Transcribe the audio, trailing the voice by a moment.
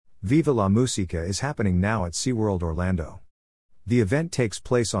Viva la Musica is happening now at SeaWorld Orlando. The event takes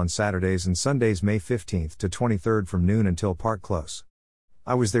place on Saturdays and Sundays May 15th to 23rd from noon until park close.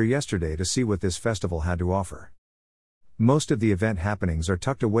 I was there yesterday to see what this festival had to offer. Most of the event happenings are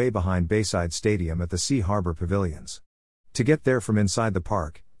tucked away behind Bayside Stadium at the Sea Harbor Pavilions. To get there from inside the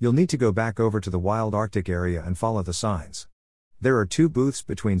park, you'll need to go back over to the Wild Arctic area and follow the signs. There are 2 booths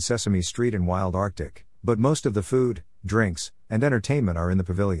between Sesame Street and Wild Arctic, but most of the food, drinks, and entertainment are in the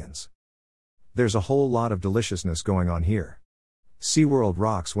pavilions. There's a whole lot of deliciousness going on here. SeaWorld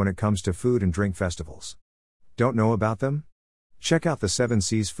rocks when it comes to food and drink festivals. Don't know about them? Check out the Seven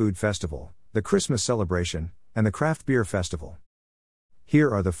Seas Food Festival, the Christmas Celebration, and the Craft Beer Festival.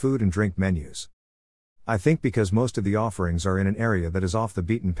 Here are the food and drink menus. I think because most of the offerings are in an area that is off the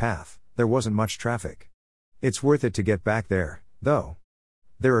beaten path, there wasn't much traffic. It's worth it to get back there, though.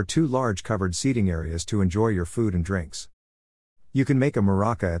 There are 2 large covered seating areas to enjoy your food and drinks. You can make a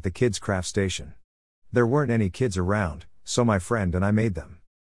maraca at the kids' craft station. There weren't any kids around, so my friend and I made them.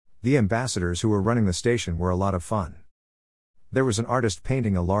 The ambassadors who were running the station were a lot of fun. There was an artist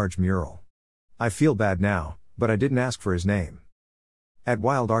painting a large mural. I feel bad now, but I didn't ask for his name. At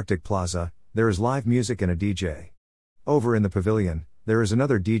Wild Arctic Plaza, there is live music and a DJ. Over in the pavilion, there is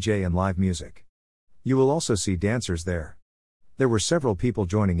another DJ and live music. You will also see dancers there. There were several people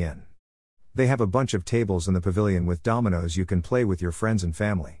joining in. They have a bunch of tables in the pavilion with dominoes you can play with your friends and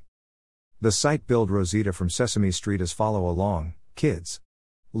family. The site billed Rosita from Sesame Street as "Follow along, kids."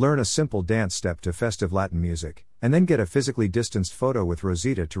 Learn a simple dance step to festive Latin music, and then get a physically distanced photo with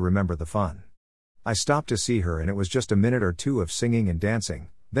Rosita to remember the fun. I stopped to see her and it was just a minute or 2 of singing and dancing,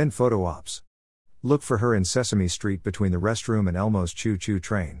 then photo ops. Look for her in Sesame Street between the restroom and Elmo's Choo Choo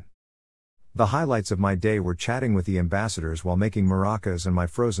Train. The highlights of my day were chatting with the ambassadors while making maracas and my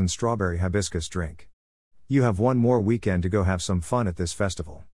frozen strawberry hibiscus drink. You have one more weekend to go have some fun at this festival.